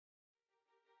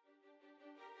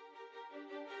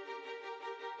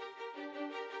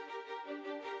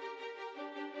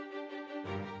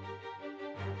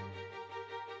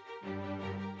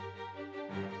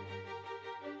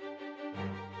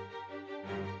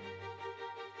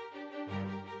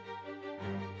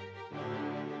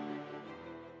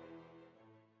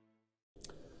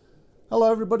Hello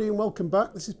everybody and welcome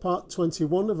back. This is part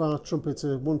 21 of our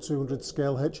Trumpeter 1/200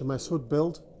 scale HMS Hood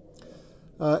build.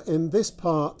 In this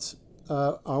part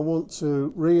I want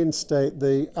to reinstate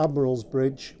the Admirals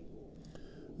bridge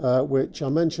which I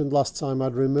mentioned last time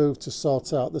I'd removed to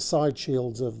sort out the side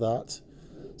shields of that.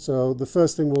 So the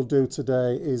first thing we'll do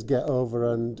today is get over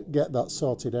and get that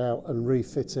sorted out and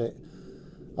refit it.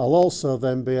 I'll also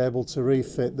then be able to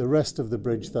refit the rest of the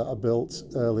bridge that I built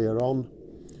earlier on.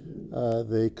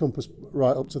 The compass,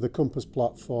 right up to the compass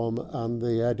platform and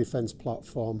the air defence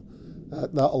platform.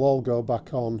 That'll all go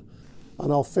back on,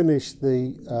 and I'll finish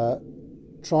the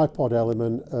tripod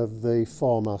element of the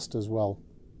foremast as well.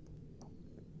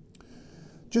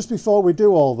 Just before we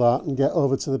do all that and get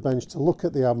over to the bench to look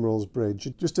at the Admirals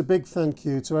bridge, just a big thank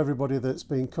you to everybody that's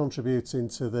been contributing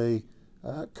to the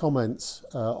comments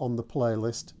on the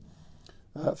playlist.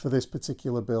 For this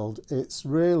particular build. It's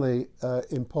really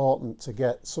important to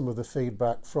get some of the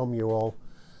feedback from you all,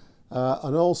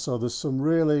 and also there's some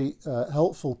really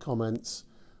helpful comments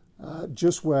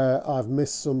just where I've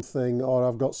missed something or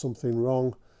I've got something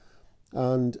wrong,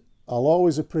 and I'll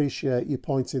always appreciate you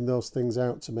pointing those things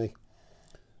out to me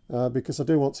because I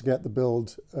do want to get the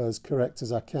build as correct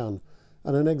as I can.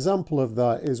 And an example of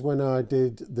that is when I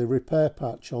did the repair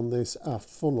patch on this aft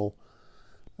funnel.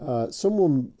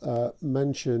 Someone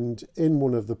mentioned in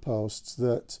one of the posts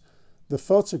that the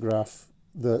photograph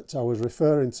that I was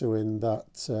referring to in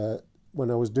that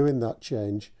when I was doing that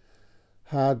change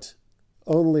had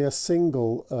only a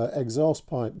single exhaust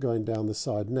pipe going down the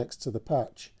side next to the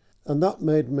patch, and that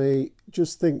made me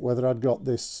just think whether I'd got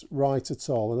this right at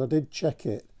all, and I did check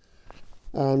it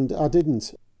and I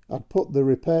didn't. I'd put the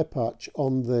repair patch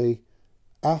on the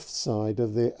aft side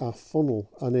of the aft funnel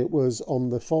and it was on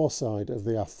the fore side of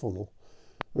the aft funnel.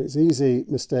 It's an easy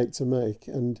mistake to make,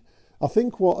 and I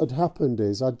think what had happened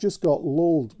is I'd just got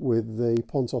lulled with the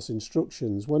Pontos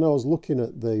instructions. When I was looking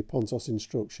at the Pontos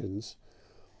instructions,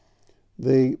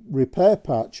 the repair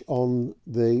patch on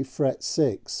the fret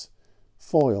 6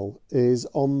 foil is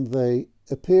on the,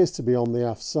 appears to be on the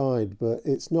aft side, but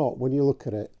it's not when you look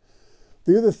at it.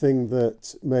 The other thing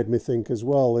that made me think as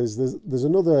well is there's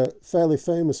another fairly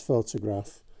famous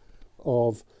photograph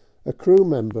of a crew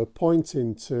member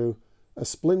pointing to a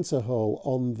splinter hole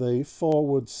on the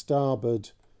forward starboard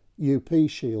UP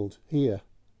shield here.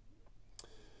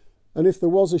 And if there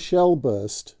was a shell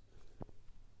burst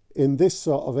in this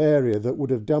sort of area that would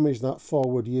have damaged that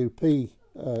forward UP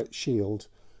shield,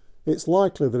 it's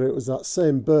likely that it was that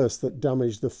same burst that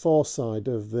damaged the foreside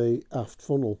of the aft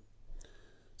funnel.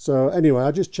 So anyway,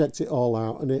 I just checked it all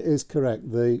out and it is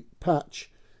correct. The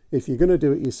patch, if you're going to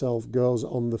do it yourself, goes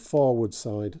on the forward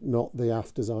side, not the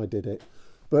aft as I did it.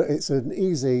 But it's an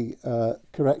easy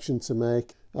correction to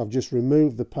make. I've just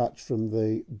removed the patch from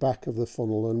the back of the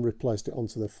funnel and replaced it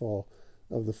onto the fore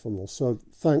of the funnel. So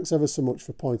thanks ever so much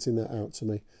for pointing that out to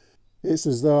me. It's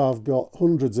as though I've got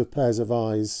hundreds of pairs of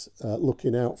eyes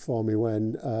looking out for me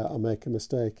when I make a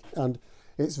mistake. And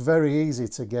it's very easy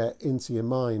to get into your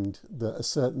mind that a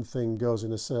certain thing goes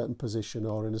in a certain position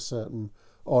or in a certain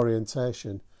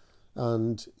orientation,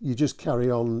 and you just carry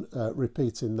on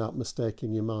repeating that mistake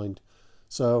in your mind.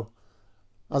 So,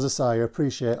 as I say, I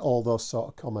appreciate all those sort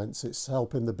of comments. It's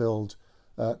helping the build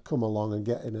come along and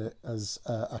getting it as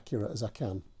accurate as I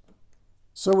can.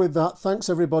 So with that, thanks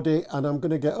everybody, and I'm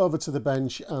going to get over to the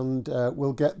bench and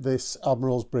we'll get this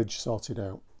Admirals bridge sorted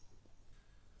out.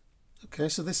 Okay,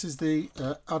 so this is the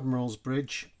Admirals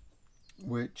bridge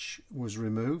which was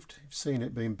removed. You've seen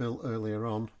it being built earlier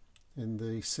on in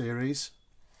the series.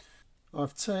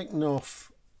 I've taken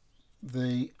off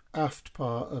the aft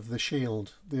part of the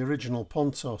shield. The original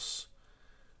Pontos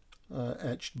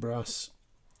etched brass,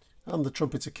 and the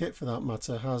Trumpeter kit for that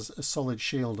matter, has a solid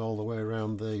shield all the way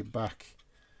around the back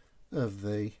of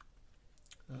the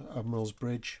Admirals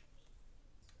bridge.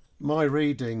 My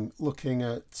reading looking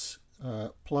at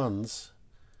plans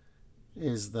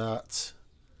is that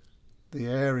the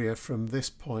area from this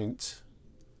point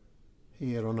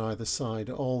here on either side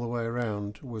all the way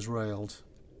around was railed.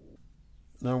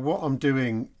 Now what I'm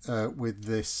doing with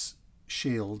this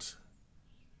shield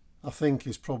I think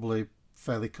is probably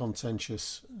fairly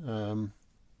contentious.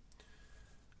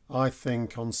 I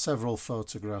think on several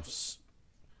photographs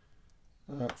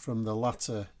from the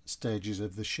latter stages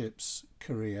of the ship's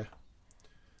career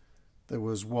there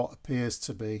was what appears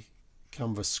to be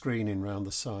canvas screening round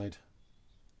the side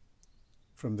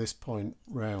from this point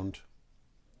round.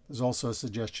 There's also a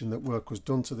suggestion that work was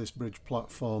done to this bridge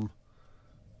platform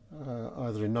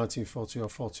either in 1940 or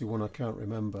 41, I can't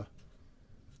remember,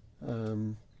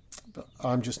 but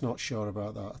I'm just not sure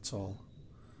about that at all.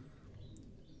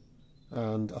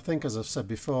 And I think, as I've said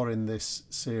before in this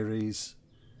series,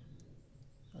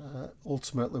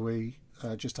 ultimately we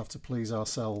just have to please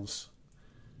ourselves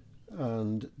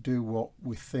and do what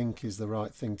we think is the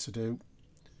right thing to do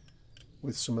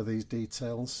with some of these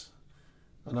details.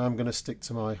 And I'm going to stick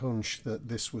to my hunch that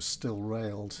this was still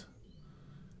railed,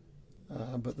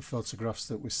 but the photographs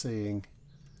that we're seeing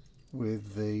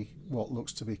with the what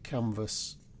looks to be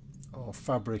canvas or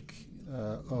fabric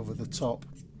over the top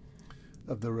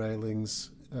of the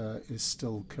railings is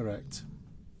still correct.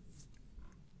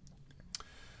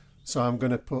 So I'm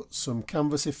going to put some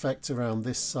canvas effect around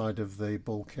this side of the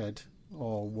bulkhead,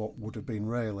 or what would have been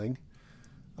railing.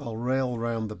 I'll rail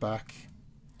round the back,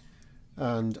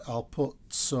 and I'll put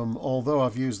some, although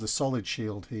I've used the solid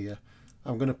shield here,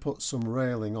 I'm going to put some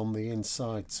railing on the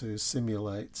inside to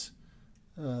simulate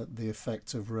the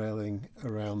effect of railing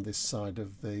around this side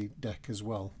of the deck as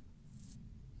well.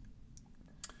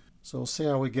 So we'll see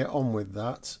how we get on with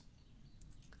that.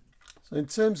 So in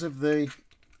terms of the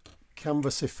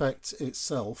canvas effect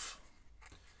itself,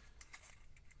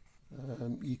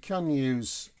 you can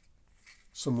use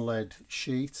some lead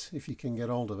sheet if you can get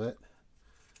hold of it,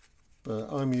 but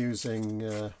I'm using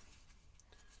a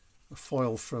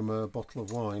foil from a bottle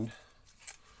of wine.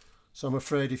 So I'm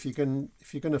afraid if you're going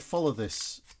to follow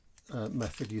this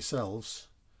method yourselves,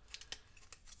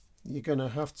 you're going to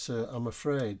have to, I'm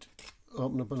afraid,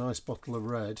 open up a nice bottle of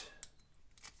red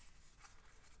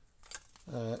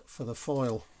for the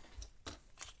foil.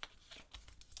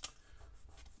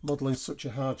 Modeling's such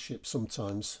a hardship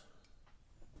sometimes,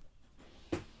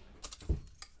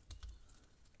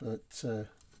 but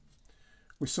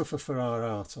we suffer for our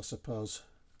art, I suppose.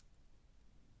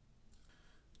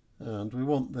 And we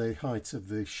want the height of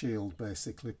the shield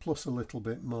basically, plus a little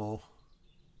bit more.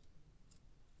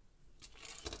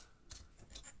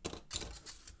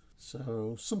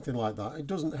 So something like that. It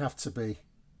doesn't have to be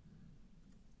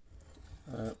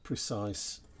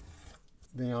precise.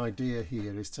 The idea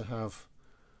here is to have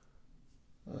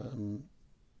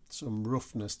some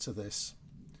roughness to this.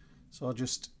 So I'll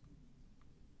just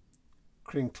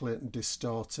crinkle it and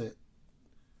distort it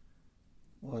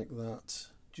like that,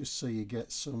 just so you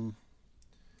get some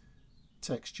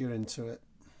texture into it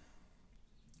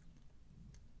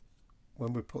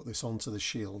when we put this onto the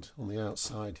shield on the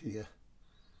outside here.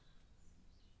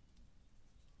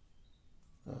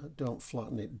 Don't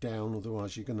flatten it down,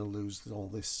 otherwise you're going to lose all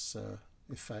this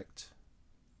effect.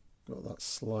 Got that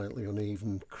slightly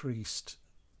uneven creased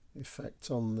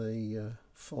effect on the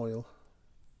foil.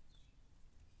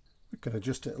 We can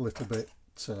adjust it a little bit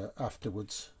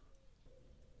afterwards.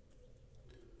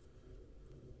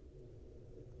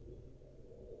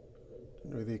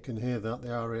 Don't know whether you can hear that, the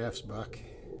RAF's back.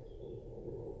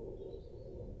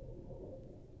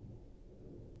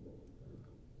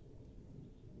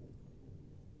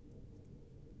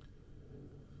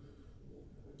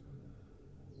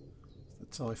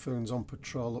 Typhoon's on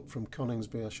patrol up from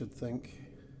Coningsby, I should think.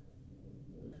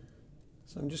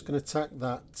 So I'm just going to tack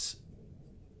that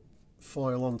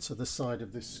foil onto the side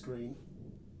of this screen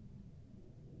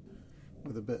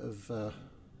with a bit of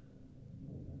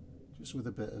just with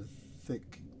a bit of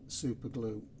thick super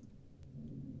glue.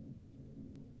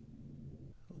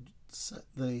 I'll set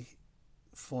the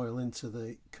foil into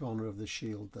the corner of the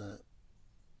shield there.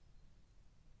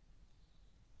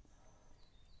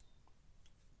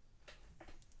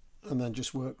 And then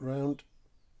just work round,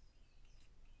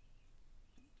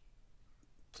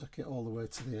 tack it all the way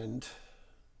to the end.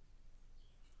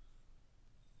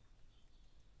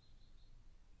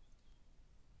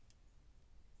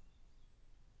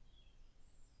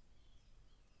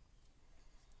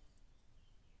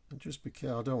 And just be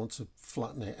careful, I don't want to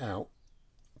flatten it out,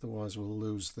 otherwise we'll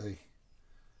lose the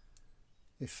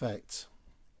effect.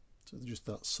 So just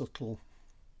that subtle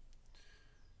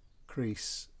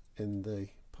crease in the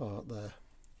part there.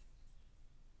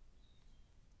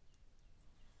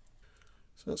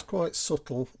 So it's quite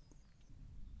subtle.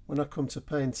 When I come to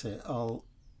paint it, I'll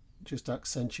just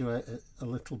accentuate it a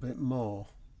little bit more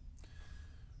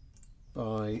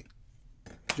by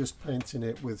just painting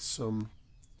it with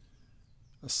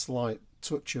a slight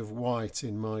touch of white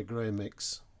in my grey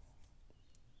mix,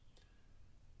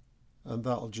 and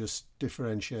that'll just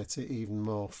differentiate it even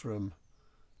more from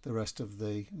the rest of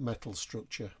the metal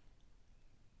structure.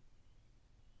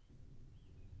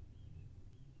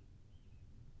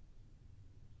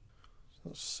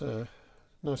 That's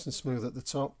nice and smooth at the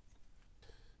top.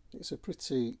 It's a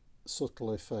pretty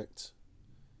subtle effect.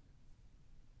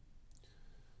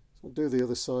 So we'll do the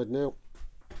other side now.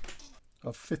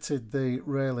 I've fitted the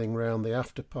railing round the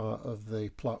after part of the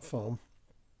platform,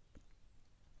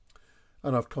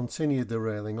 and I've continued the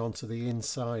railing onto the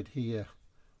inside here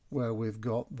where we've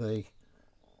got the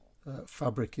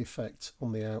fabric effect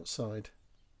on the outside.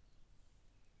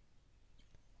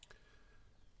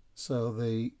 So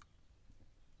the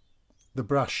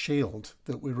brass shield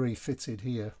that we refitted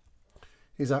here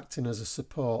is acting as a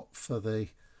support for the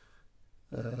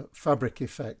fabric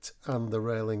effect and the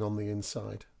railing on the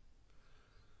inside.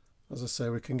 As I say,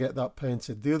 we can get that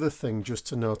painted. The other thing just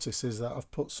to notice is that I've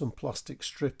put some plastic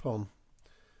strip on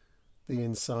the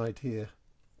inside here,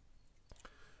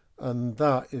 and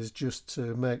that is just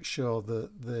to make sure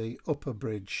that the upper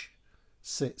bridge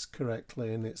sits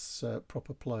correctly in its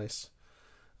proper place.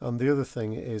 And the other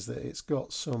thing is that it's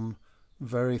got some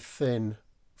very thin,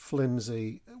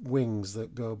 flimsy wings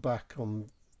that go back on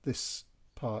this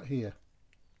part here,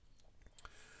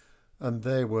 and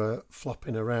they were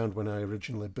flapping around when I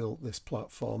originally built this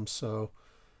platform, so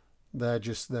they're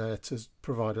just there to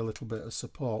provide a little bit of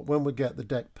support. When we get the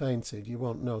deck painted, you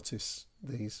won't notice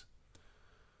these.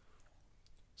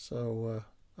 So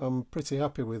I'm pretty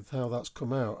happy with how that's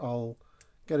come out. I'll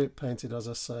get it painted, as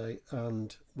I say,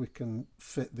 and we can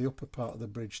fit the upper part of the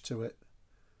bridge to it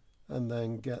and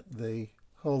then get the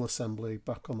whole assembly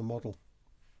back on the model.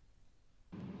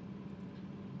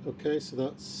 Okay, so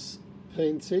that's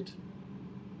painted,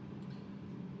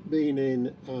 been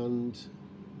in and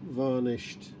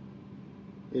varnished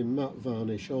in matte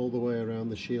varnish all the way around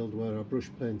the shield where I brush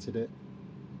painted it.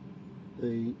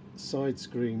 The side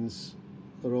screens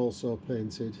are also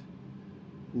painted,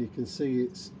 and you can see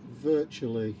it's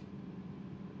virtually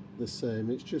the same.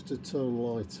 It's just a tone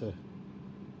lighter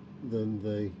than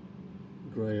the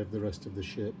grey of the rest of the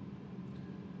ship,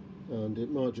 and it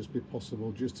might just be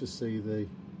possible just to see the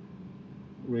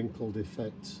wrinkled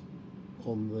effect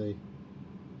on the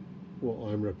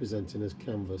what I'm representing as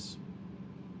canvas.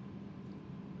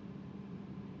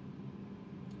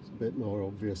 It's a bit more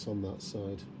obvious on that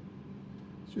side.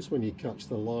 It's just when you catch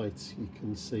the light you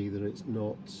can see that it's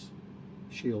not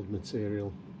shield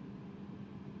material.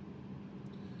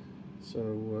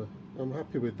 So I'm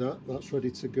happy with that. That's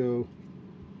ready to go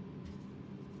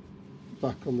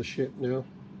back on the ship now.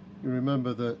 You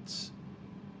remember that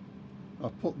I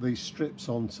put these strips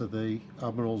onto the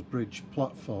Admiral's Bridge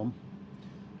platform,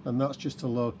 and that's just to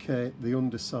locate the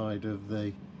underside of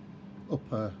the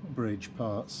upper bridge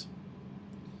parts,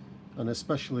 and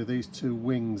especially these two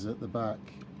wings at the back,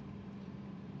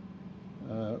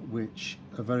 which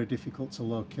are very difficult to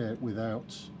locate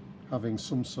without having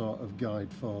some sort of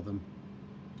guide for them.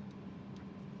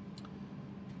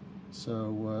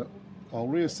 So I'll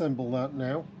reassemble that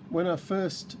now. When I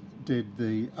first did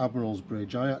the Admiral's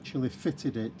Bridge, I actually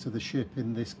fitted it to the ship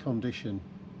in this condition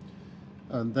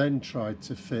and then tried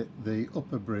to fit the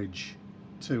upper bridge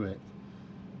to it.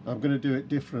 I'm going to do it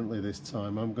differently this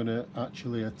time. I'm going to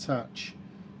actually attach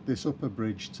this upper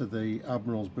bridge to the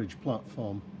Admiral's Bridge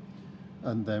platform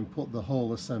and then put the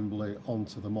whole assembly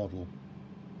onto the model.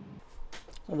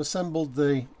 I've assembled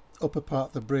the upper part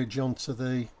of the bridge onto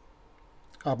the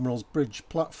Admiral's Bridge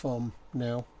platform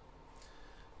now,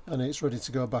 and it's ready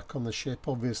to go back on the ship.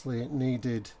 Obviously it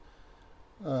needed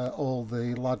all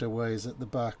the ladderways at the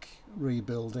back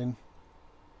rebuilding,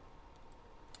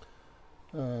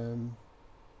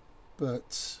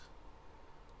 but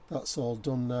that's all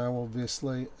done now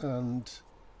obviously, and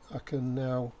I can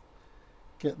now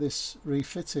get this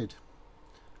refitted.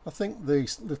 I think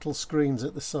these little screens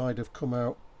at the side have come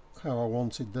out how I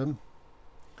wanted them.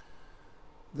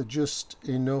 They're just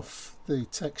enough, the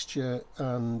texture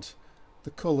and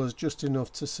the colours just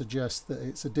enough to suggest that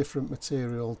it's a different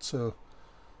material to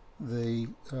the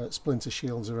splinter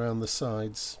shields around the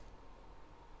sides.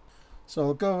 So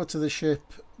I'll go over to the ship,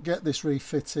 get this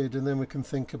refitted, and then we can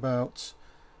think about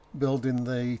building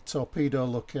the torpedo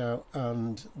lookout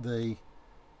and the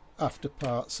after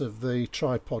parts of the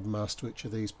tripod mast, which are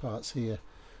these parts here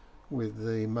with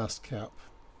the mast cap,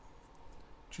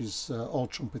 which is all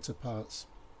Trumpeter parts.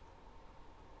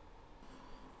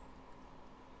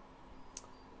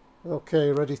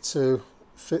 Okay, ready to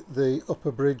fit the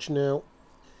upper bridge now.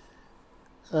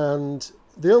 And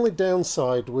the only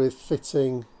downside with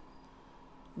fitting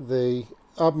the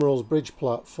Admiral's Bridge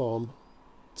platform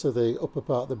to the upper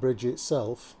part of the bridge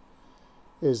itself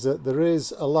is that there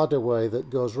is a ladderway that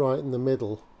goes right in the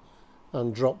middle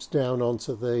and drops down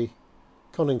onto the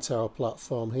conning tower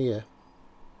platform here.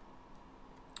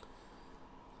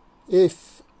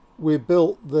 If we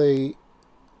built the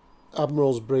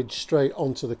Admiral's Bridge straight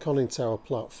onto the conning tower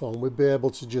platform, we'd be able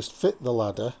to just fit the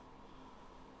ladder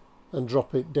and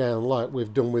drop it down like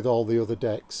we've done with all the other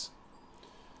decks.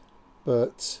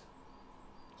 But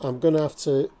I'm going to have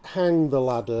to hang the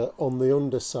ladder on the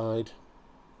underside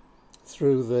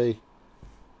through the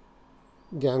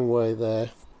gangway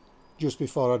there just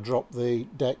before I drop the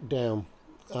deck down,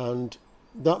 and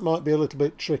that might be a little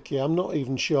bit tricky. I'm not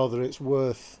even sure that it's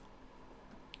worth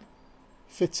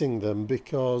fitting them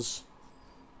because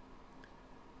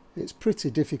it's pretty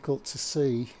difficult to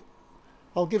see.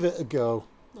 I'll give it a go.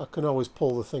 I can always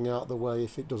pull the thing out of the way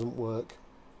if it doesn't work.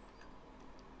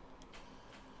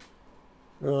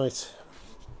 Right,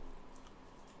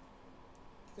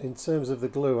 in terms of the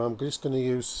glue, I'm just going to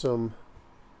use some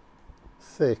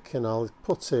thick, and I'll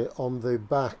put it on the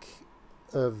back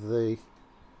of the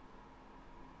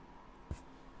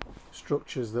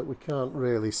structures that we can't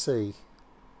really see.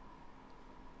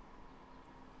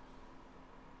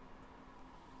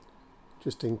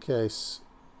 Just in case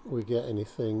we get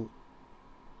anything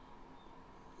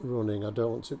running. I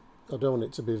don't want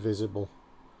it to be visible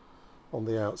on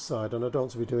the outside, and I don't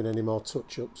want to be doing any more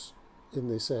touch-ups in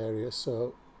this area,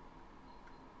 so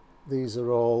these are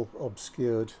all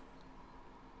obscured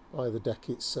by the deck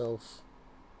itself.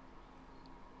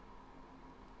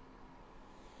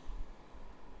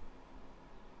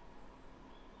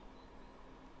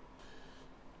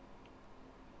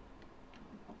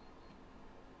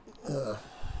 So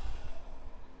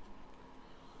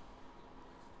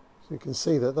you can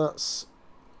see that that's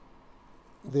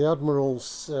the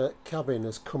Admiral's cabin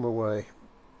has come away,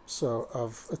 so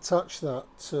I've attached that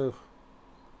to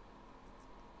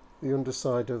the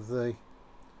underside of the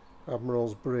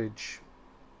Admiral's bridge,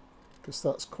 because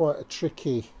that's quite a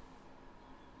tricky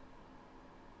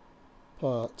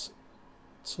part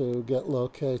to get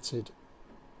located.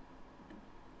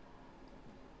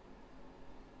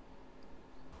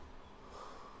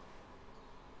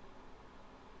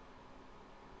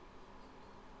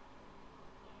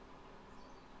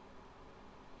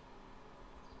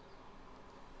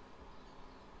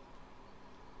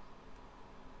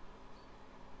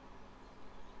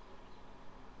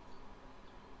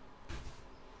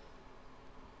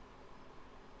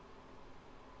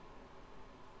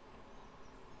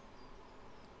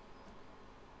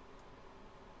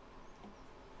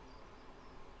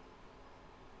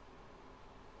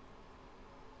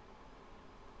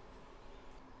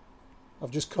 I've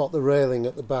just caught the railing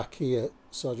at the back here,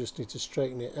 so I just need to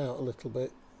straighten it out a little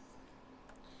bit.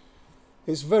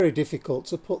 It's very difficult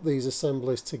to put these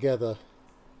assemblies together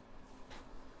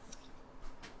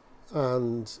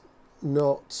and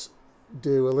not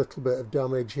do a little bit of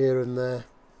damage here and there.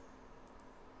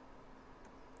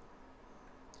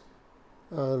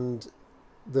 And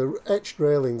the etched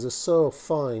railings are so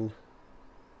fine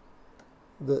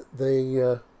that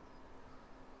they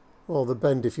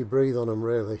bend if you breathe on them,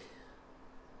 really.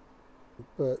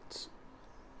 But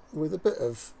with a bit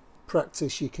of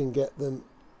practice you can get them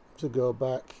to go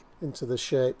back into the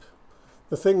shape.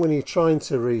 The thing when you're trying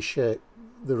to reshape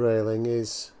the railing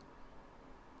is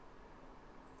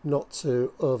not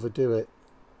to overdo it.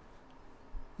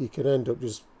 You can end up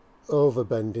just over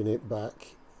bending it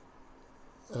back,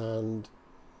 and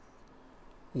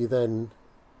you then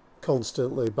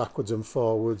constantly backwards and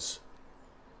forwards,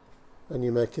 and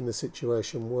you're making the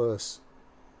situation worse.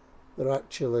 They're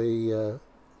actually,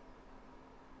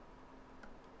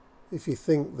 if you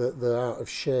think that they're out of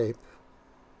shape,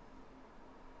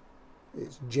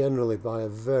 it's generally by a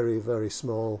very, very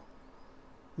small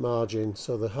margin,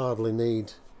 so they hardly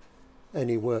need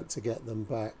any work to get them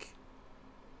back.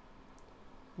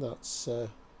 That's all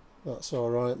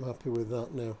right. I'm happy with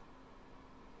that now.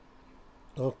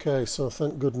 Okay, so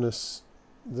thank goodness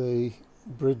the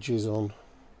bridge is on.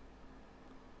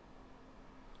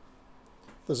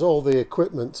 There's all the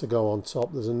equipment to go on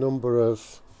top. There's a number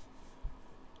of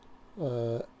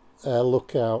air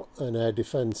lookout and air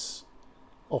defence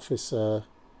officer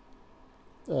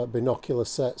binocular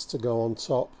sets to go on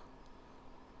top.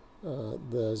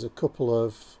 There's a couple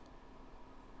of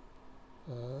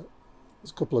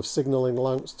signalling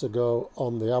lamps to go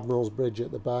on the Admiral's bridge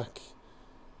at the back.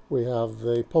 We have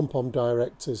the pom-pom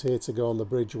directors here to go on the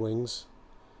bridge wings,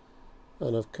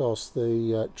 and of course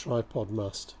the tripod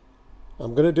mast.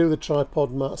 I'm going to do the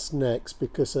tripod mast next,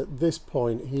 because at this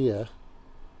point here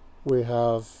we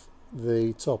have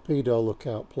the torpedo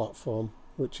lookout platform,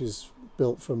 which is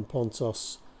built from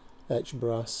Pontos etched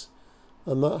brass,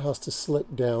 and that has to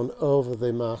slip down over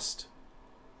the mast.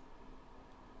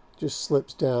 Just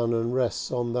slips down and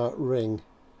rests on that ring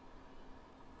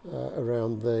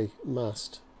around the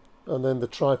mast, and then the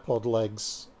tripod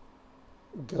legs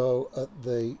go at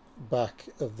the back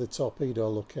of the torpedo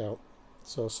lookout.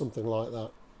 So something like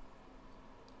that.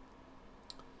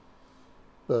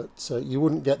 But you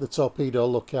wouldn't get the torpedo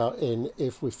lookout in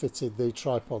if we fitted the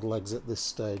tripod legs at this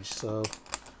stage, so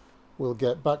we'll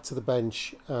get back to the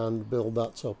bench and build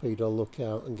that torpedo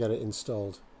lookout and get it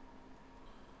installed.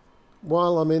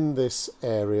 While I'm in this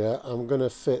area, I'm going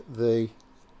to fit the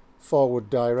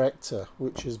forward director,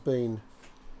 which has been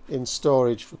in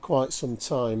storage for quite some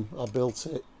time. I built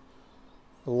it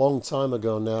a long time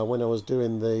ago now when I was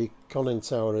doing the conning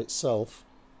tower itself,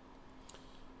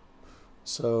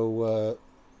 so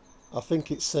I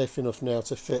think it's safe enough now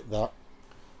to fit that.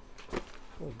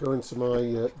 I'll go into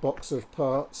my box of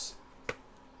parts.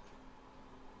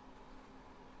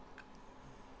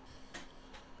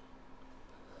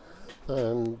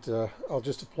 And I'll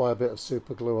just apply a bit of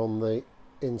super glue on the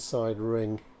inside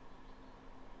ring.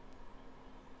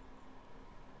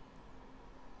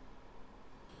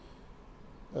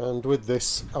 And with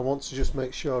this, I want to just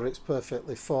make sure it's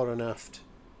perfectly fore and aft.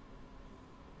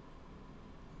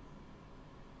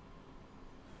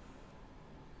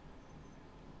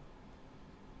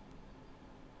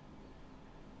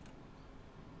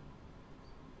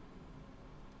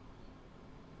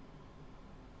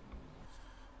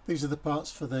 These are the parts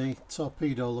for the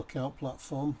torpedo lookout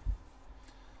platform.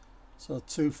 So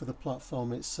 2 for the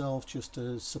platform itself, just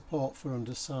a support for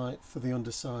the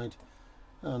underside,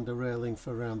 and a railing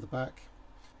for around the back.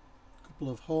 A couple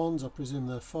of horns, I presume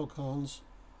they're fog horns,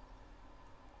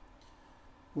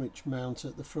 which mount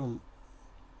at the front.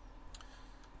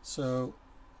 So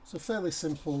it's a fairly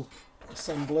simple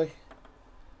assembly.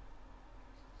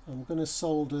 I'm going to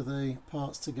solder the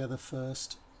parts together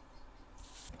first.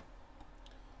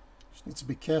 Just need to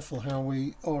be careful how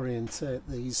we orientate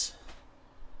these.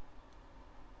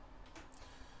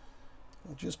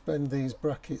 I'll just bend these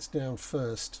brackets down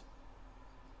first,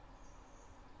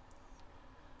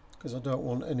 because I don't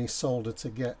want any solder to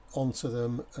get onto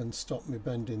them and stop me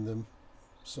bending them,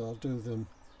 so I'll do them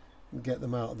and get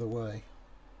them out of the way.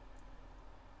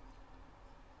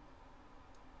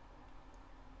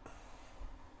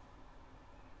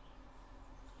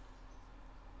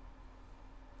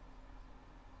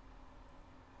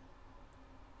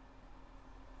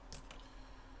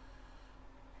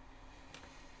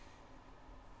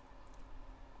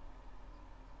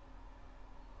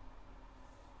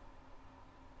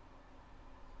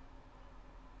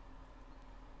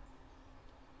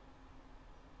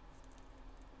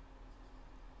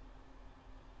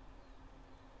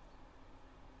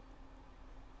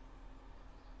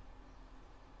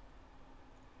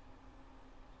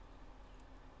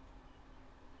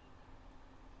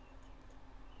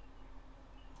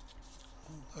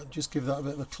 I'll just give that a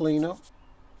bit of a clean up.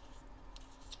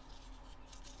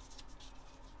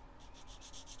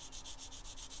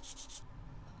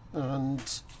 And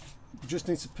you just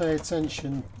need to pay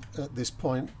attention at this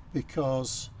point,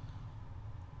 because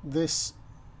this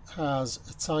has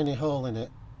a tiny hole in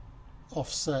it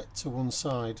offset to one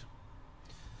side,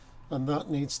 and that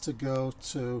needs to go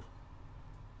to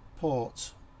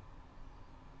port,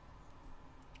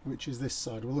 which is this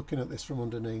side. We're looking at this from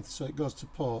underneath, so it goes to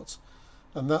port,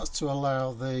 and that's to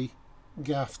allow the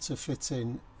gaff to fit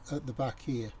in at the back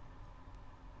here.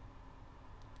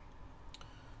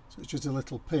 So it's just a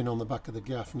little pin on the back of the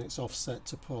gaff and it's offset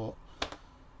to port.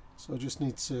 So I just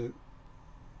need to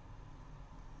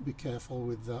be careful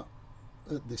with that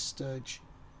at this stage.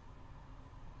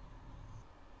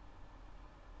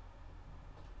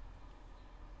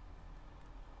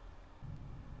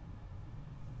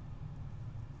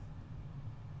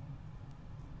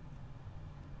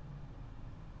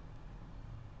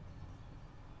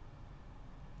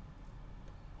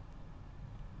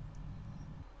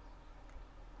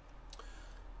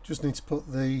 Just need to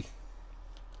put the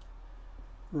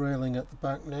railing at the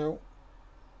back now.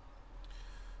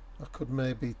 I could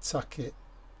maybe tack it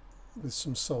with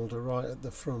some solder right at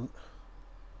the front.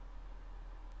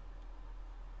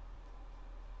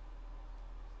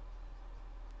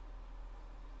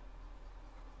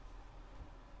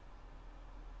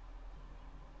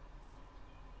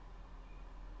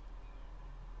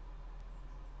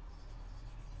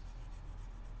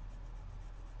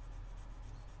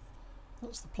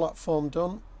 That's the platform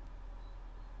done.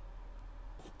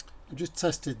 I've just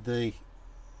tested the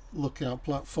lookout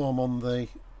platform on the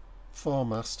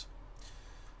foremast,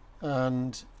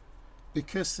 and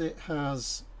because it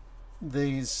has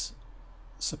these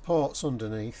supports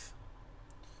underneath,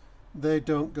 they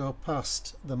don't go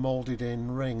past the moulded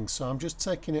in ring, so I'm just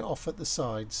taking it off at the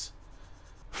sides.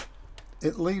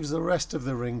 It leaves the rest of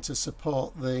the ring to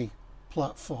support the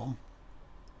platform,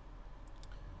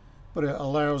 but it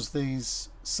allows these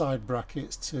side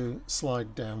brackets to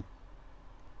slide down.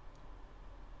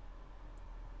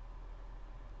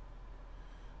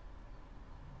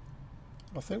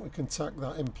 I think we can tack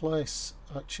that in place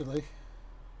actually.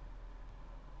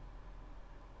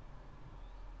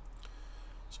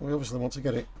 So we obviously want to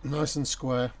get it nice and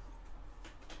square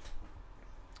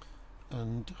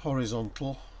and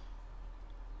horizontal.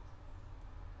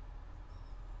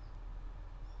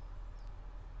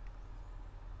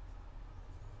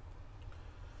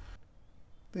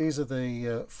 These are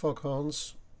the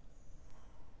foghorns.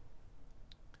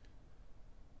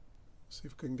 See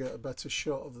if we can get a better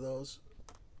shot of those.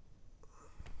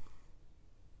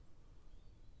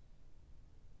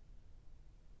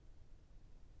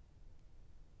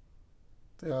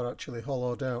 They are actually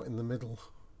hollowed out in the middle.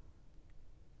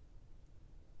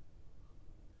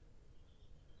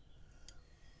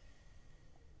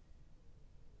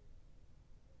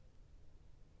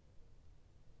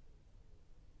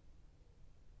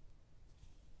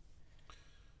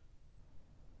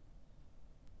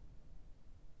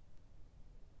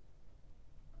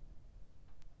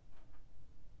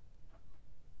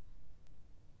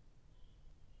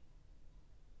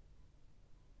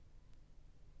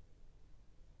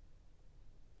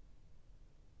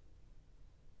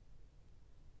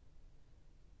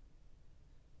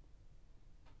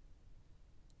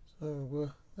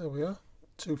 So there we are,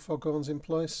 2 foghorns in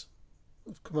place.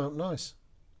 They've come out nice.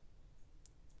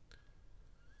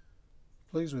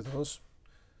 Pleased with those.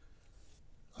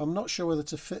 I'm not sure whether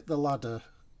to fit the ladder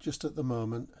just at the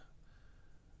moment.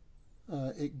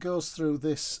 It goes through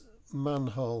this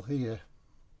manhole here,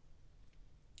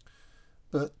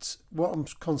 but what I'm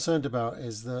concerned about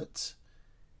is that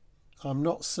I'm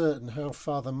not certain how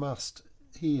far the mast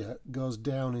here goes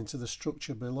down into the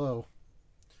structure below,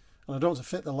 and I don't want to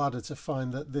fit the ladder to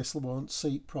find that this won't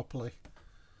seat properly.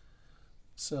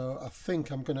 So I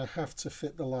think I'm going to have to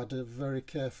fit the ladder very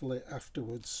carefully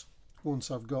afterwards,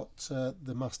 once I've got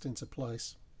the mast into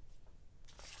place.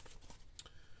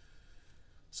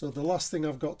 So the last thing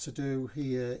I've got to do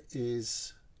here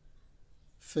is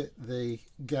fit the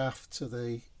gaff to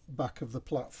the back of the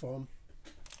platform.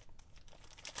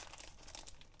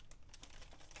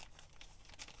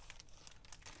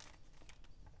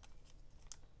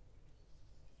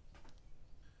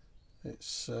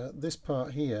 It's this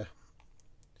part here,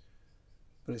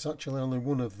 but it's actually only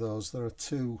one of those. There are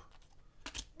 2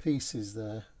 pieces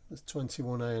there. There's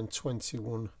 21A and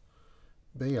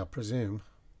 21B, I presume.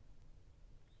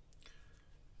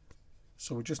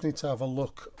 So we just need to have a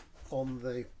look on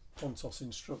the Pontos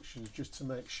instructions just to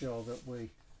make sure that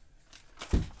we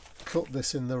cut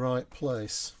this in the right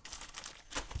place.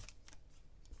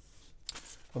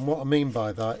 And what I mean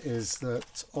by that is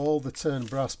that all the turned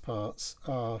brass parts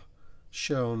are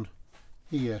shown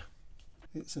here.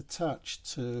 It's attached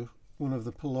to one of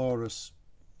the Polaris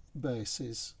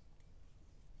bases.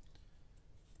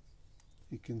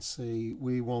 You can see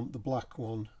we want the black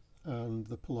one and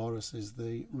the Polaris is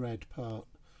the red part,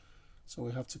 so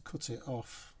we have to cut it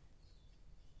off.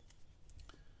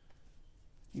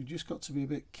 You've just got to be a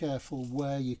bit careful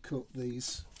where you cut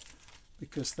these,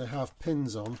 because they have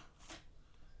pins on,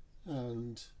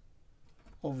 and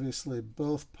obviously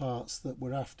both parts that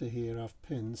we're after here have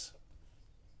pins.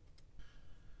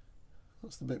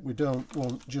 That's the bit we don't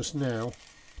want just now,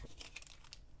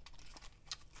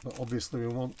 but obviously we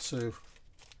want to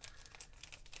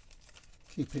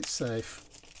keep it safe.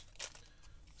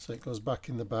 So it goes back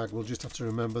in the bag. We'll just have to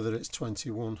remember that it's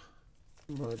 21.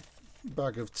 My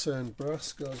bag of turned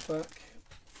brass goes back.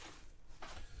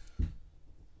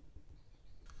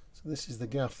 So this is the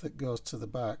gaff that goes to the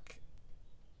back.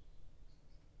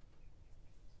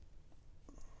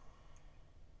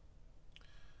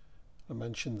 I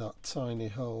mentioned that tiny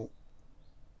hole.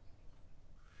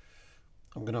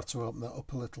 I'm going to have to open that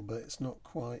up a little bit. It's not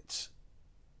quite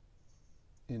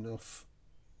enough.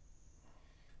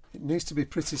 It needs to be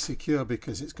pretty secure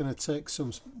because it's going to take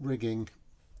some rigging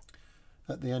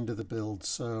at the end of the build,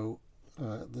 so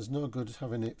there's no good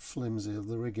having it flimsy.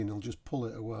 The rigging will just pull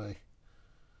it away.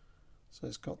 So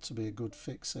it's got to be a good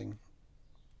fixing.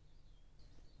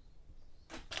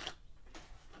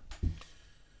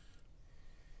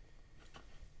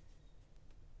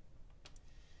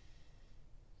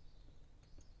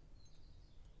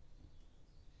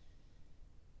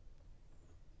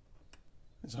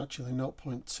 It's actually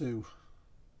 0.2.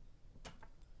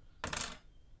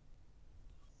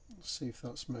 Let's see if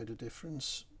that's made a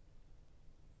difference.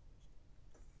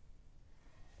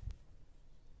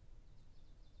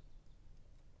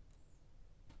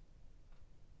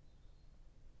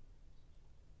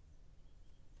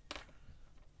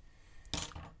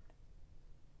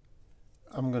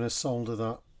 I'm going to solder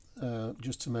that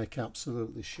just to make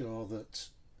absolutely sure that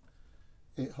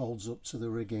it holds up to the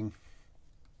rigging.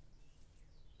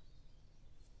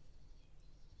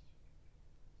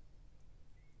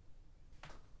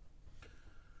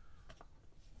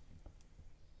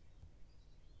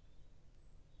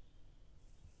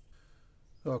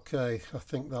 Okay, I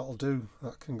think that'll do.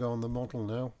 That can go on the model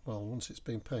now. Well, once it's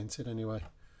been painted anyway.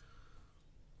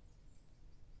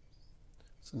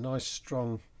 It's a nice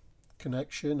strong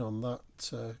connection on that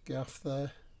gaff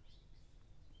there.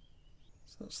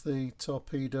 So that's the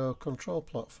torpedo control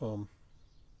platform.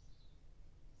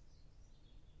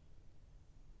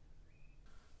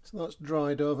 So that's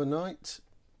dried overnight.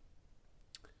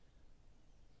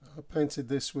 I painted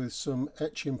this with some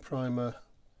etching primer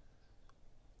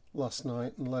last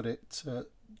night and let it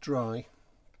dry.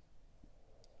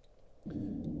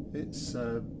 It's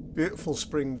a beautiful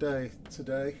spring day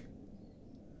today.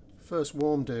 First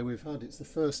warm day we've had. It's the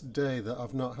first day that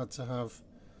I've not had to have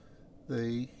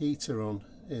the heater on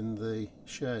in the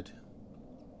shed.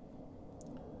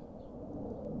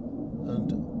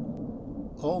 And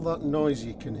all that noise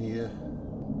you can hear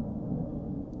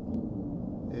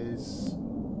is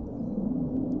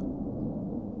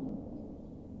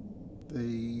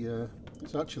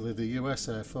it's actually the US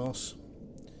Air Force.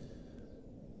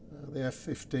 The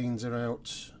F-15s are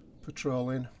out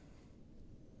patrolling.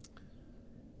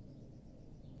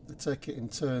 They take it in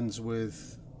turns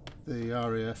with the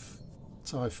RAF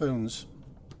Typhoons.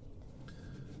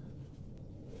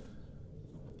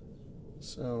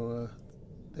 So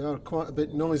they are quite a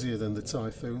bit noisier than the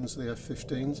Typhoons, the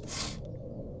F-15s.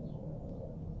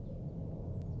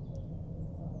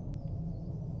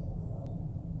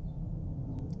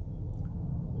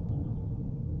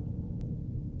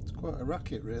 It's quite a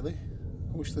racket really.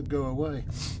 I wish they'd go away.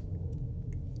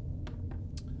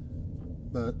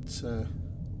 But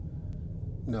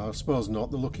no, I suppose not.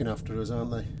 They're looking after us,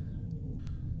 aren't they?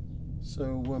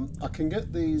 So I can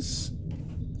get these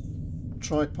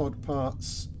tripod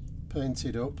parts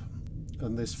painted up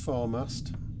and this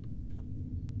foremast,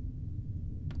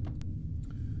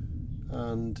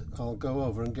 and I'll go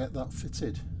over and get that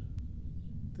fitted.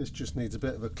 This just needs a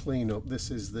bit of a clean up.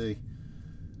 This is the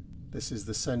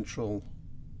central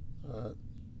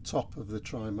top of the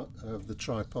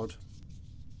tripod.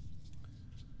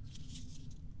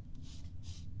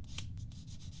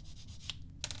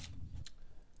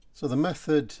 So the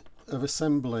method of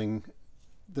assembling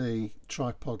the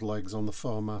tripod legs on the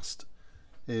foremast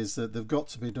is that they've got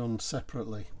to be done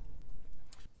separately.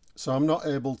 So I'm not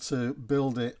able to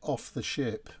build it off the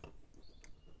ship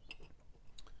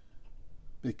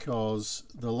because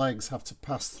the legs have to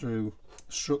pass through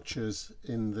structures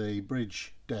in the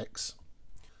bridge decks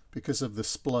because of the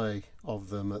splay of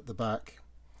them at the back.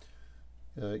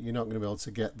 You're not going to be able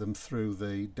to get them through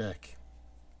the deck.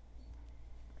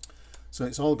 So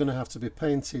it's all going to have to be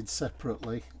painted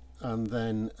separately and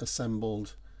then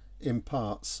assembled in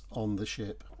parts on the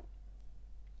ship.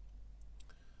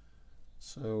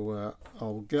 So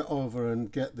I'll get over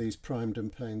and get these primed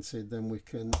and painted, then we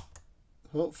can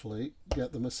hopefully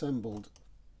get them assembled.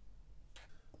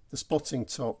 The spotting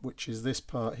top, which is this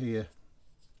part here,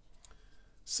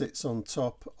 sits on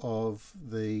top of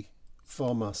the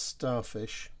foremast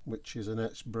starfish, which is an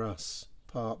etched brass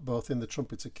part both in the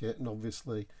Trumpeter kit and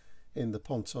obviously in the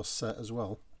Pontos set as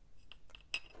well.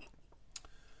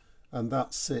 And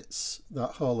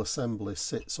that whole assembly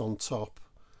sits on top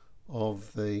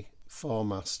of the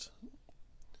foremast,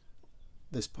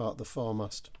 this part of the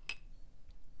foremast.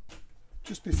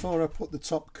 Just before I put the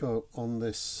top coat on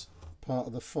this part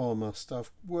of the foremast,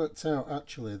 I've worked out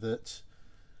actually that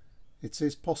it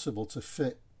is possible to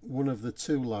fit one of the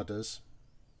two ladders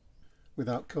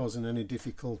without causing any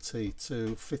difficulty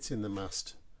to fitting the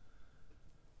mast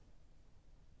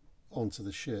onto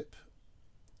the ship.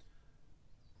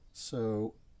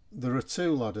 So there are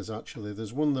two ladders actually.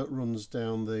 There's one that runs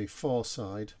down the fore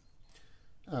side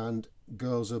and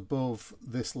goes above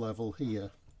this level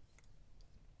here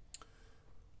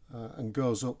and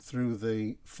goes up through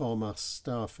the foremast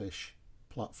starfish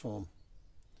platform,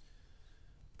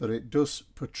 but it does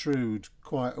protrude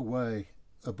quite a way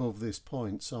above this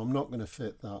point, so I'm not going to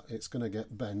fit that. It's going to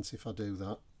get bent if I do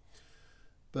that.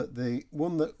 But the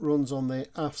one that runs on the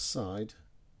aft side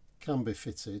can be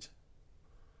fitted,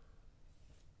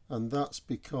 and that's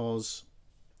because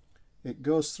it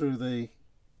goes through the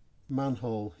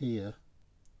manhole here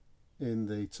in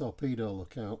the torpedo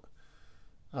lookout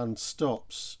and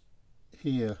stops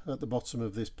here at the bottom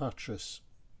of this patras.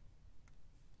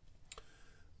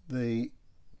 The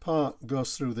part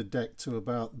goes through the deck to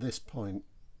about this point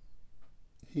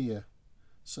here,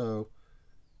 so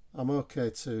I'm okay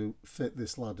to fit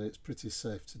this ladder. It's pretty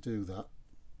safe to do that,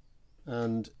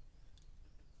 and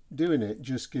doing it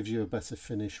just gives you a better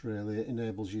finish really. It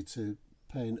enables you to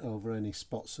paint over any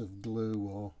spots of glue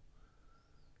or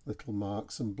little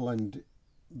marks and blend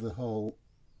the whole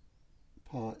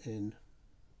part in.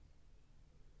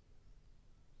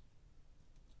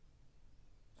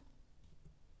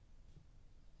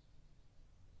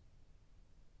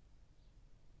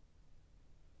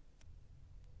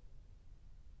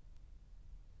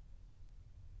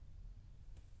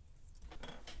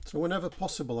 So whenever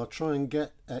possible I try and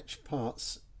get etched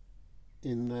parts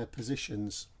in their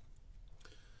positions,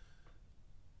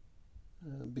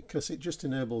 because it just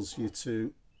enables you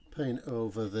to paint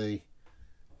over the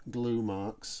glue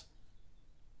marks.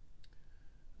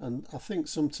 And I think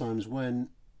sometimes when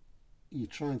you're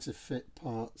trying to fit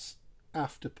parts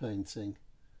after painting,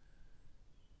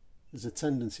 there's a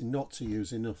tendency not to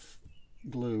use enough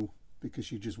glue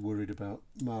because you're just worried about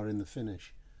marring the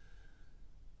finish,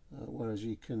 whereas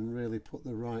you can really put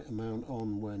the right amount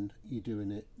on when you're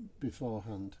doing it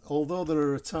beforehand. Although there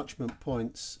are attachment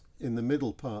points in the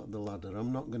middle part of the ladder,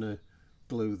 I'm not going to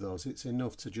glue those. It's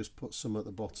enough to just put some at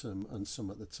the bottom and some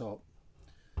at the top.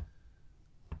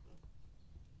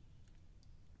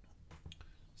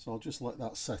 So I'll just let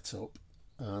that set up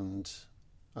and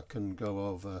I can go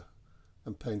over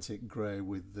and paint it grey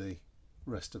with the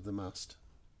rest of the mast.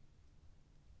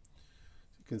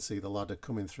 You can see the ladder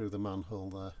coming through the manhole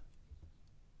there.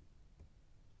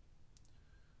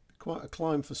 Quite a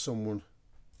climb for someone.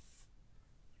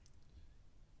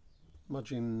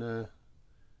 Imagine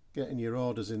getting your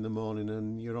orders in the morning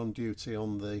and you're on duty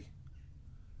on the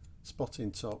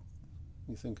spotting top.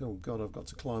 You think, oh God, I've got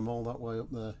to climb all that way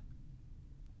up there.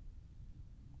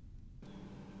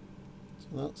 So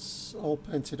that's all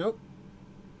painted up.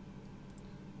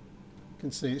 You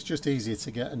can see it's just easier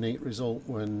to get a neat result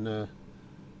when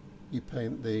you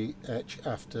paint the etch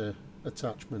after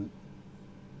attachment.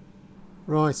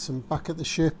 Right, I'm back at the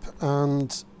ship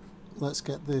and let's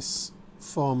get this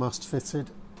foremast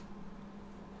fitted.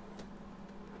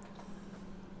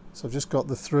 So I've just got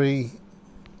the 3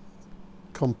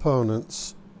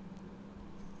 components,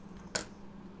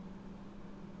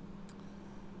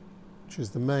 which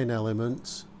is the main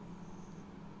element.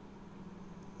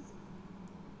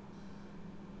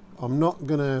 I'm not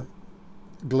going to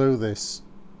glue this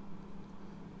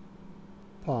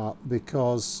part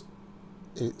because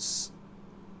it's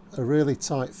a really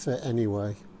tight fit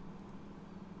anyway,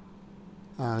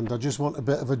 and I just want a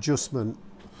bit of adjustment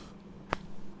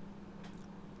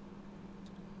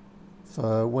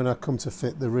for when I come to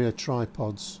fit the rear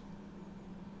tripods.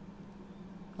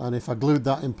 And if I glued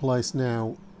that in place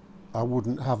now, I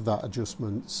wouldn't have that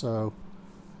adjustment, so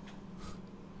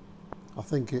I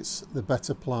think it's the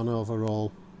better plan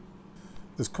overall.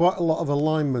 There's quite a lot of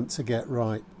alignment to get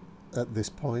right at this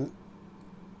point.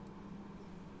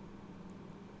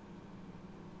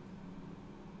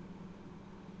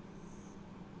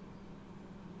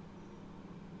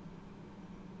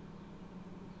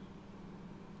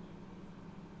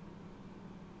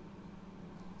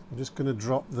 I'm just going to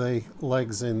drop the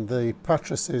legs in. The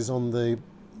pattresses on the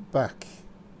back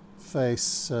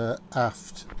face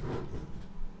aft.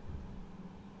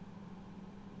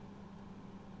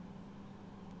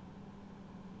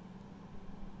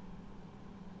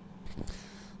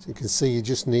 So you can see you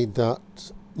just need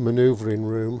that manoeuvring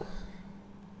room,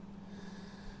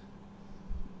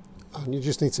 and you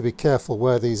just need to be careful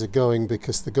where these are going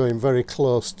because they're going very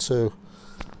close to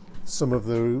some of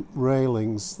the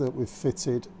railings that we've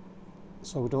fitted,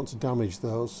 so we don't want to damage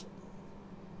those.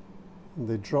 And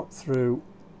they drop through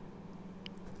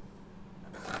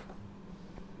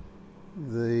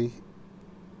the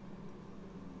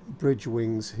bridge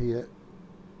wings here.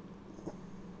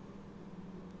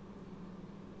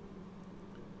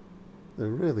 They're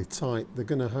really tight. They're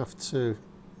going to have to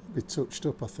be touched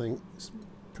up, I think. It's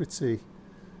pretty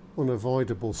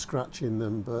unavoidable scratching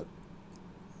them, but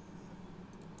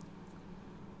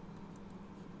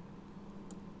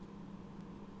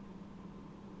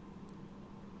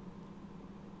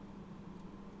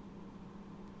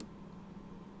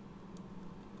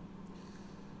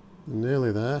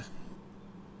nearly there.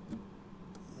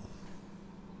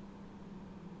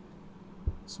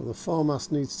 So the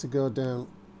foremast needs to go down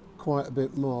quite a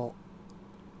bit more.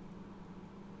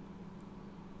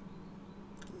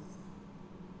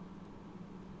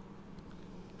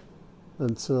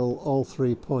 Until all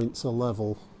 3 points are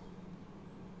level.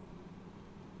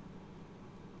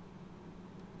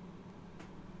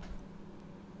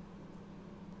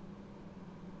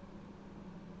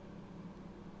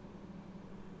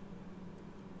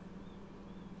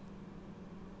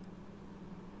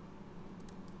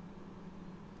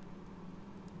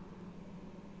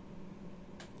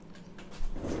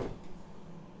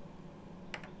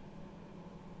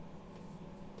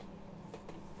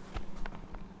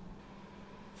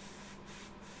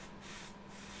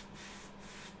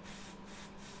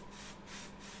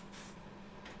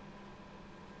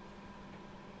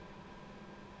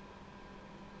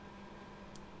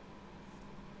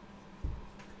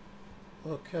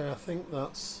 Okay, I think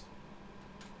that's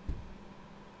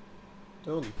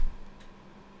done.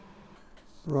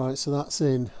 Right, so that's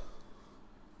in,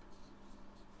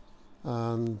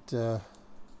 and it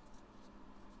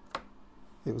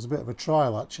was a bit of a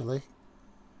trial actually.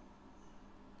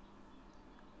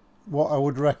 What I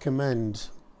would recommend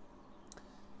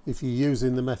if you're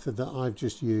using the method that I've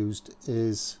just used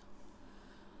is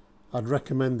I'd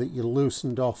recommend that you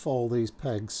loosened off all these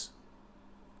pegs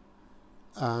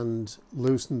and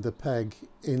loosened the peg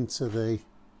into the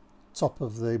top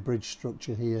of the bridge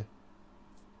structure here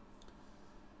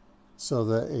so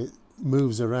that it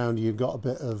moves around. You've got a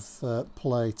bit of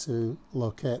play to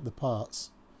locate the parts.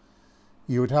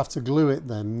 You would have to glue it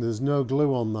then. There's no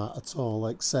glue on that at all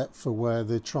except for where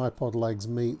the tripod legs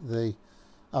meet the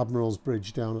admirals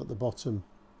bridge down at the bottom,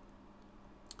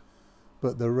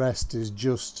 but the rest is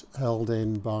just held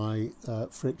in by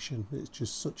friction. It's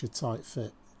just such a tight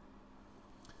fit.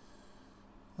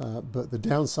 But the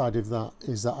downside of that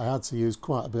is that I had to use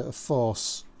quite a bit of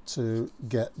force to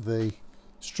get the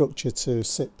structure to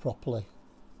sit properly.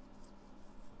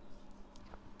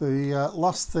 The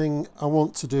last thing I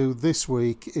want to do this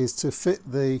week is to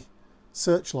fit the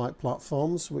searchlight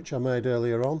platforms which I made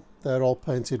earlier on. They're all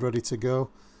painted ready to go,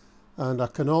 and I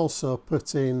can also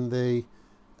put in the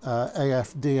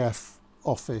AFDF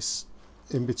office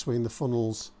in between the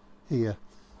funnels here.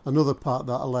 Another part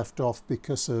that I left off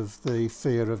because of the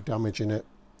fear of damaging it.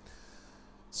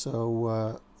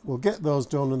 So we'll get those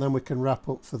done and then we can wrap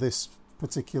up for this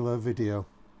particular video.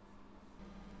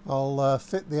 I'll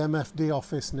fit the MFD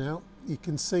office now. You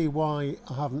can see why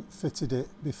I haven't fitted it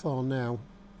before now.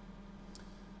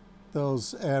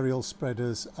 Those aerial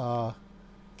spreaders are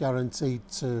guaranteed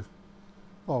to,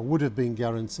 or would have been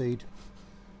guaranteed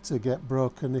to get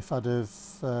broken if I'd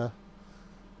have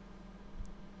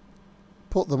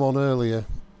put them on earlier.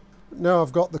 Now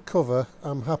I've got the cover,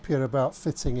 I'm happier about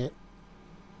fitting it.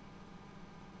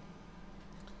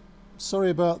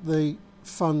 Sorry about the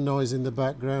fan noise in the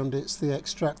background, it's the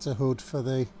extractor hood for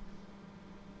the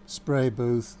spray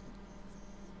booth,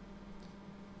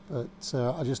 but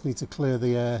I just need to clear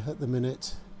the air at the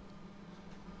minute.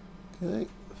 Okay,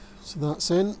 so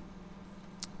that's in.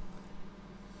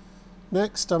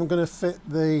 Next I'm going to fit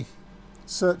the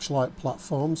searchlight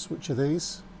platforms, which are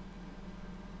these.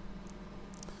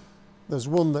 There's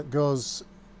one that goes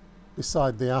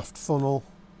beside the aft funnel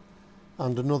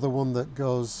and another one that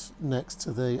goes next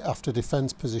to the after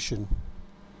defence position.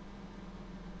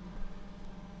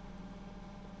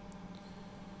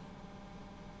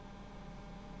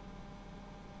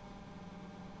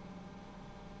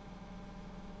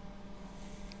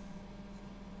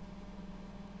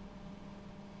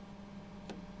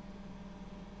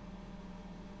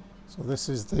 So this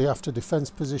is the after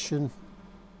defence position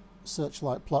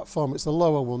searchlight platform. It's the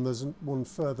lower one, there's one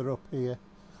further up here.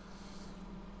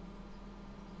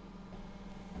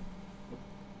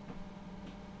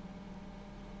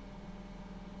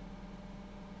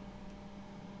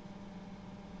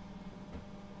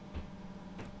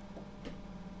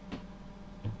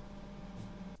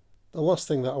 The last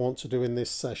thing that I want to do in this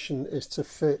session is to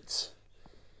fit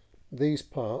these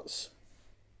parts,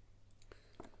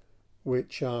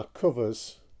 which are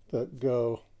covers that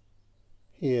go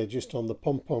here just on the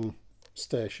pom-pom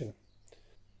station.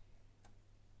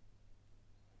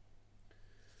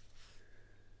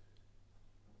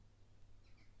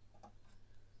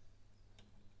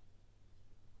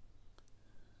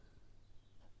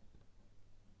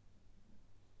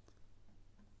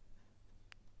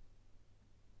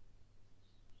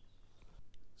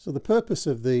 So the purpose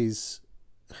of these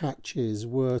hatches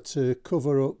were to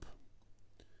cover up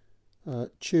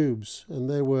tubes, and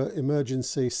they were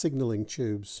emergency signalling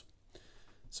tubes.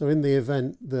 So in the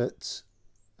event that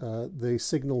the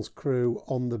signals crew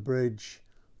on the bridge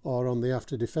or on the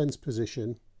after defence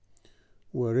position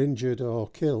were injured or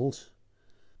killed,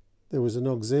 there was an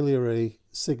auxiliary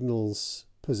signals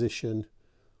position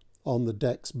on the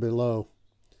decks below,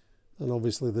 and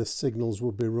obviously the signals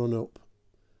would be run up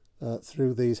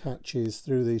through these hatches,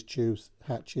 through these tube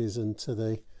hatches, and to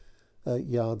the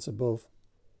yards above.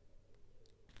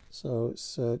 So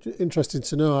it's interesting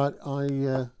to know.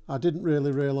 I didn't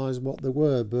really realise what they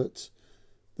were, but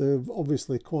they're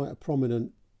obviously quite a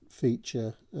prominent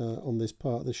feature on this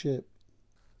part of the ship.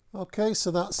 Okay, so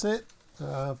that's it.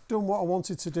 I've done what I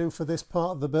wanted to do for this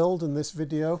part of the build and this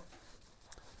video.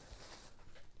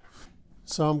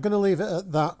 So I'm going to leave it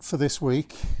at that for this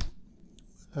week.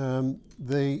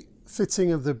 The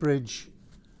fitting of the bridge,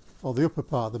 or the upper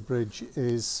part of the bridge,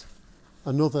 is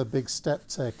another big step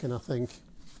taken, I think.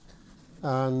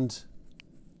 And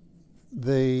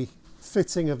the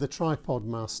fitting of the tripod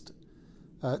mast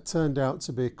turned out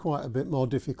to be quite a bit more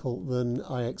difficult than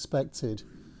I expected.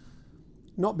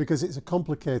 Not because it's a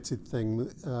complicated thing,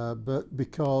 but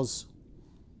because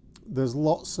there's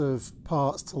lots of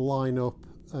parts to line up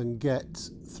and get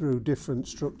through different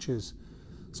structures.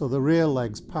 So the rear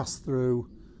legs pass through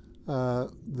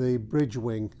the bridge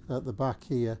wing at the back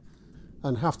here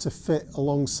and have to fit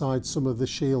alongside some of the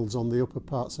shields on the upper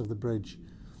parts of the bridge.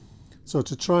 So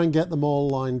to try and get them all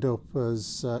lined up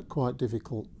is quite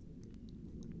difficult.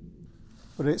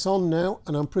 But it's on now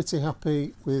and I'm pretty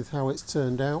happy with how it's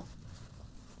turned out.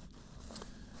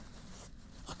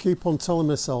 I keep on telling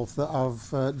myself that I've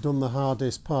done the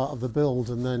hardest part of the build,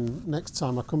 and then next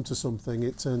time I come to something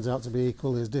it turns out to be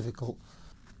equally as difficult.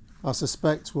 I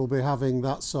suspect we'll be having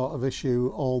that sort of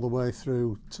issue all the way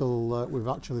through till we've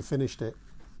actually finished it.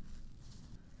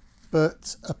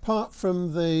 But apart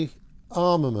from the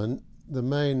armament, the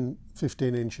main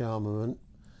 15-inch armament,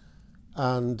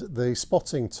 and the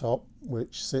spotting top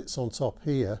which sits on top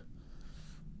here,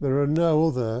 there are no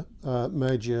other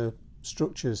major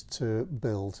structures to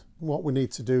build. What we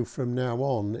need to do from now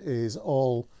on is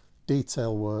all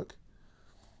detail work.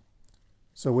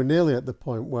 So we're nearly at the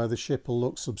point where the ship will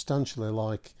look substantially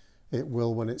like it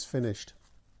will when it's finished.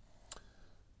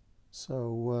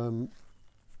 So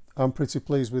I'm pretty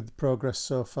pleased with the progress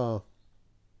so far.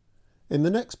 In the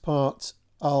next part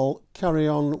I'll carry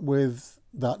on with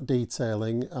that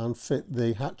detailing and fit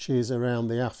the hatches around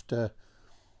the after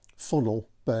funnel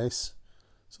base.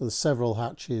 So there's several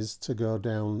hatches to go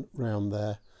down round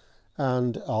there,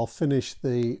 and I'll finish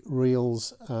the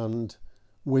reels and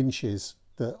winches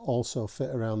that also fit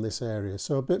around this area.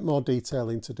 So a bit more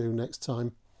detailing to do next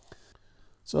time.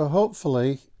 So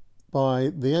hopefully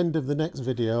by the end of the next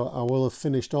video I will have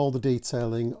finished all the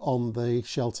detailing on the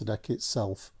shelter deck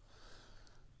itself,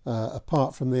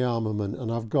 apart from the armament,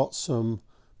 and I've got some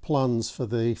plans for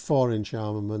the 4-inch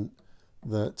armament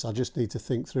that I just need to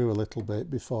think through a little bit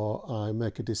before I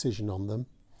make a decision on them.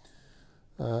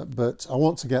 But I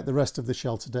want to get the rest of the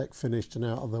shelter deck finished and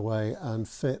out of the way and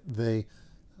fit the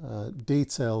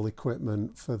detail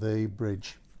equipment for the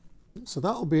bridge. So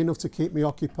that'll be enough to keep me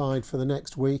occupied for the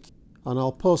next week, and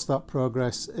I'll post that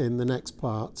progress in the next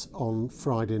part on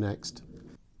Friday next.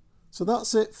 So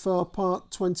that's it for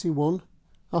part 21.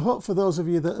 I hope for those of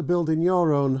you that are building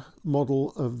your own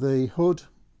model of the hood,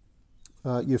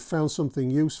 you've found something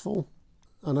useful,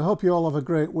 and I hope you all have a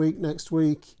great week next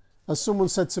week. As someone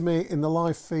said to me in the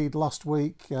live feed last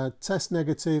week, test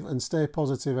negative and stay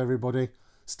positive everybody.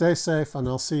 Stay safe, and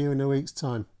I'll see you in a week's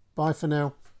time. Bye for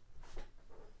now.